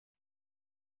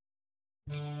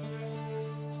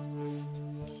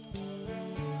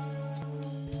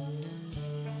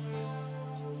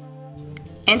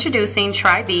Introducing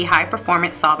Tri-V High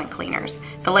Performance Solvent Cleaners,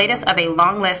 the latest of a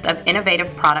long list of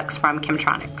innovative products from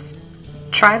Chemtronics.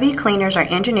 Tri-V cleaners are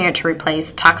engineered to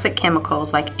replace toxic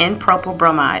chemicals like n-propyl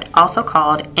bromide, also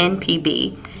called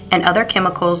NPB, and other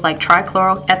chemicals like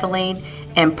trichloroethylene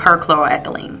and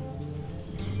perchloroethylene.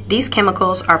 These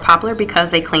chemicals are popular because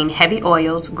they clean heavy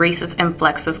oils, greases, and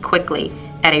fluxes quickly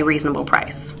at a reasonable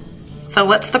price. So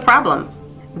what's the problem?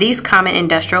 These common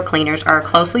industrial cleaners are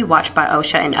closely watched by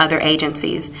OSHA and other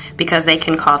agencies because they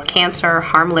can cause cancer,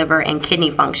 harm liver and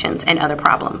kidney functions, and other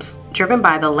problems. Driven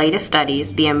by the latest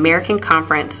studies, the American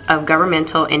Conference of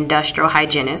Governmental Industrial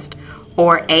Hygienists,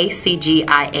 or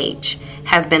ACGIH,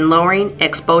 has been lowering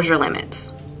exposure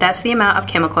limits. That's the amount of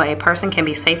chemical a person can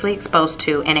be safely exposed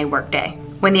to in a workday.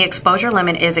 When the exposure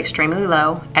limit is extremely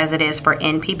low, as it is for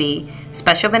NPB,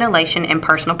 special ventilation and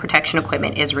personal protection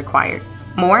equipment is required.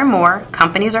 More and more,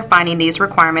 companies are finding these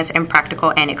requirements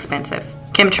impractical and expensive.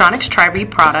 Chemtronics Tri-V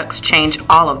products change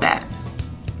all of that.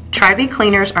 Tri-V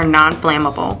cleaners are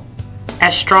non-flammable,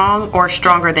 as strong or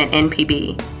stronger than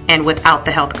NPB, and without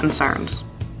the health concerns.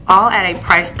 All at a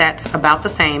price that's about the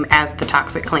same as the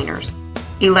toxic cleaners.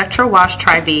 Electro-Wash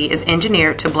Tri-V is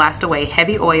engineered to blast away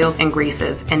heavy oils and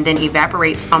greases and then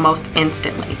evaporates almost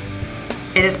instantly.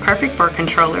 It is perfect for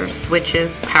controllers,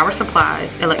 switches, power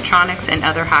supplies, electronics, and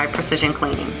other high precision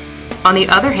cleaning. On the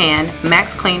other hand,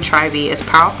 Max-Kleen Tri-V is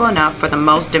powerful enough for the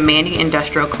most demanding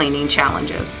industrial cleaning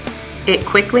challenges. It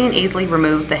quickly and easily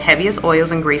removes the heaviest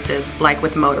oils and greases, like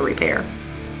with motor repair.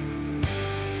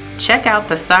 Check out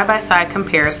the side-by-side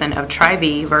comparison of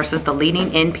Tri-V versus the leading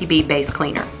NPB base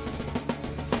cleaner.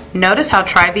 Notice how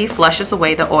Tri-V flushes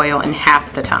away the oil in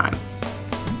half the time.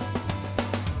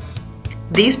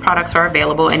 These products are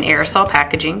available in aerosol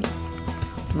packaging,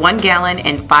 1 gallon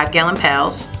and 5 gallon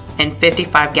pails, and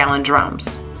 55-gallon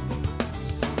drums.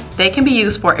 They can be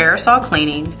used for aerosol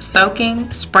cleaning, soaking,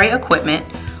 spray equipment,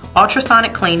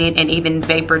 ultrasonic cleaning, and even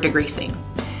vapor degreasing,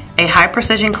 a high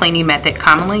precision cleaning method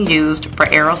commonly used for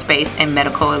aerospace and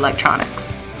medical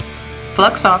electronics.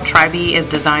 Flux-Off Tri-V is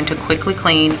designed to quickly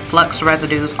clean flux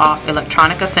residues off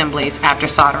electronic assemblies after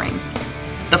soldering.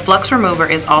 The flux remover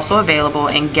is also available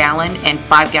in gallon and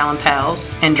 5-gallon pails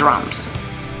and drums.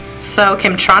 So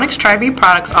Chemtronics Tri-V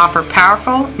products offer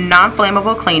powerful,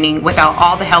 non-flammable cleaning without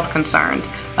all the health concerns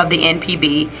of the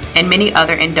NPB and many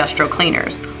other industrial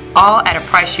cleaners, all at a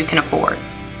price you can afford.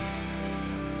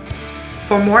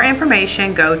 For more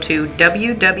information, go to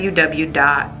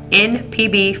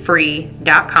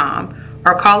www.npbfree.com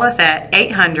or call us at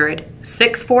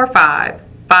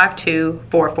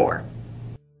 800-645-5244.